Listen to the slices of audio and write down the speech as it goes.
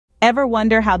Ever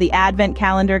wonder how the Advent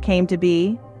calendar came to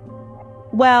be?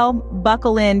 Well,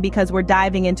 buckle in because we're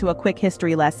diving into a quick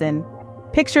history lesson.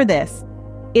 Picture this.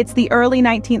 It's the early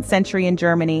 19th century in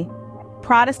Germany.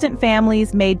 Protestant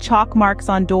families made chalk marks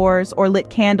on doors or lit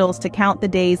candles to count the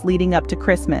days leading up to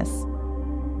Christmas.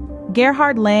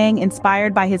 Gerhard Lang,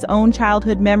 inspired by his own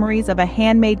childhood memories of a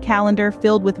handmade calendar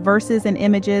filled with verses and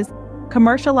images,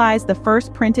 commercialized the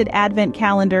first printed Advent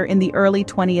calendar in the early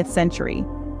 20th century.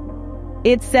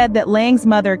 It's said that Lang's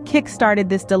mother kick-started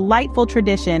this delightful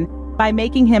tradition by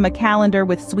making him a calendar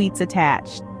with sweets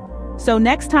attached. So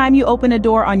next time you open a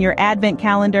door on your Advent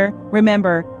calendar,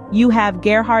 remember, you have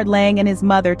Gerhard Lang and his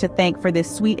mother to thank for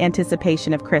this sweet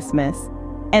anticipation of Christmas.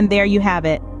 And there you have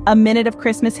it, a minute of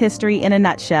Christmas history in a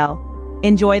nutshell.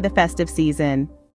 Enjoy the festive season.